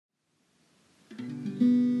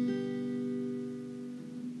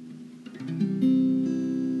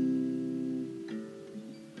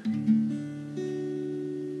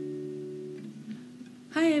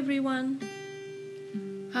everyone!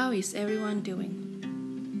 How is everyone doing?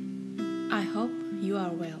 I hope you are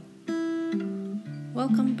well.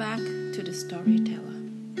 Welcome back to the Storyteller.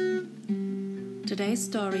 Today's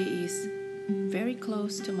story is very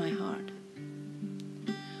close to my heart.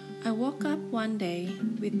 I woke up one day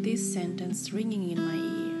with this sentence ringing in my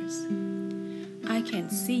ears. I can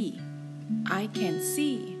see.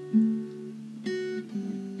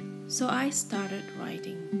 So I started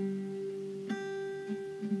writing.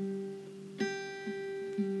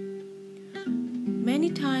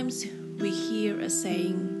 Many times we hear a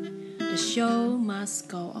saying, the show must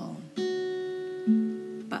go on.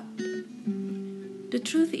 But the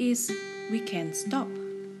truth is, we can't stop.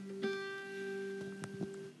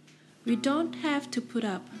 We don't have to put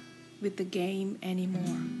up with the game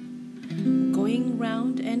anymore. Going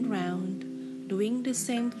round and round, doing the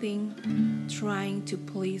same thing, trying to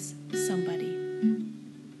please somebody.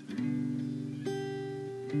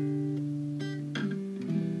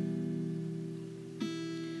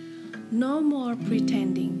 No more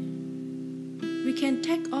pretending. We can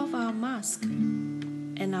take off our mask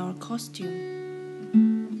and our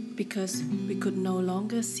costume because we could no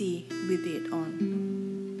longer see with it on.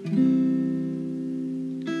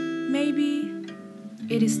 Maybe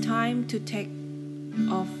it is time to take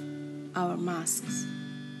off our masks.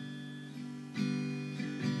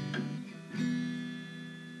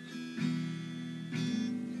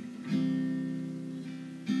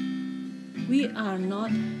 We are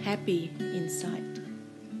not happy inside.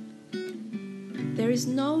 There is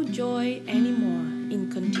no joy anymore in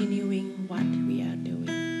continuing what we are doing.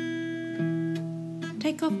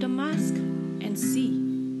 Take off the mask and see,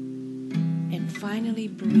 and finally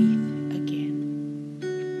breathe again.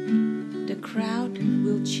 The crowd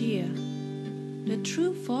will cheer. The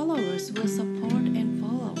true followers will support and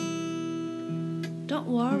follow. Don't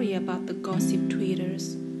worry about the gossip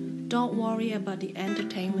tweeters. Don't worry about the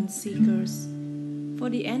entertainment seekers, for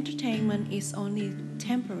the entertainment is only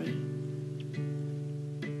temporary.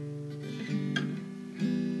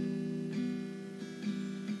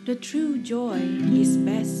 The true joy is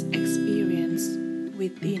best experienced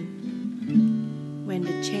within, when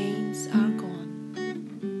the chains are gone.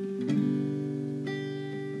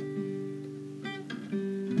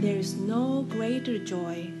 There is no greater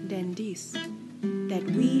joy than this, that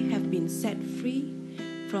we have been set free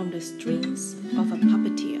from the strings of a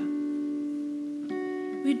puppeteer.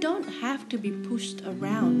 We don't have to be pushed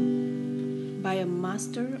around by a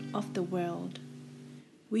master of the world.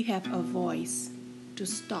 We have a voice to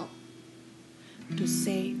stop, to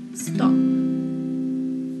say stop.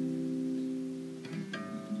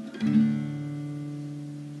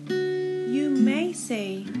 You may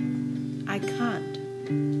say, I can't,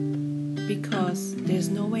 because there's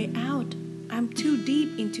no way out. I'm too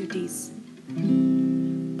deep into this.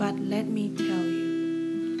 But let me tell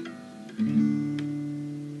you,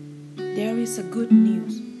 there is a good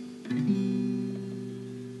news.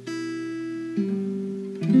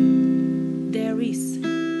 There is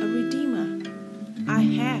a Redeemer. I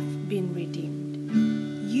have been redeemed.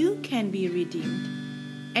 You can be redeemed.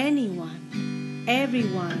 Anyone,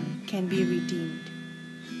 everyone can be redeemed.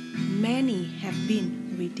 Many have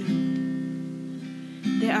been redeemed.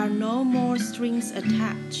 There are no more strings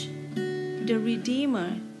attached. The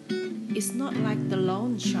Redeemer is not like the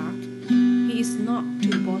loan shark. He is not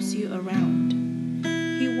to boss you around.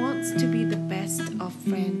 He wants to be the best of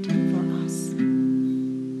friend for us.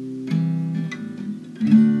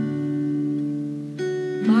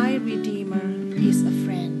 My Redeemer is a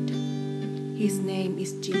friend. His name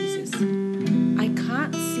is Jesus. I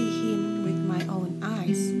can't see him with my own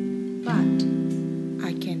eyes, but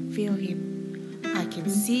I can feel him. I can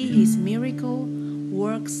see his miracle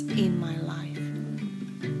works in my life.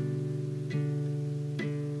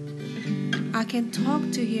 I can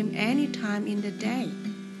talk to him any time in the day.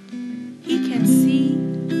 He can see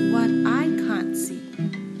what I can't see.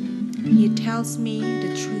 He tells me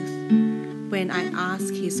the truth when I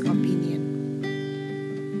ask his opinion.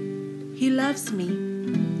 He loves me,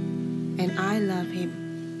 and I love him.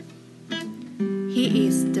 He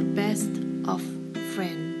is the best of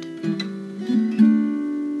friends.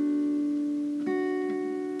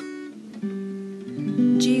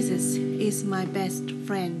 Jesus is my best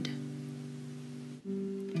friend.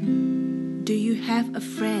 Do you have a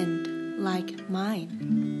friend like mine?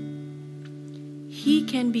 He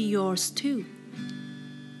can be yours too.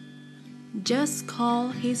 Just call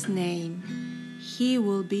his name. He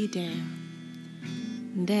will be there.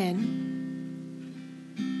 Then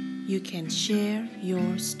you can share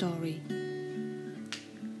your story.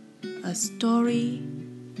 A story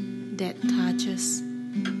that touches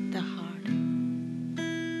the heart.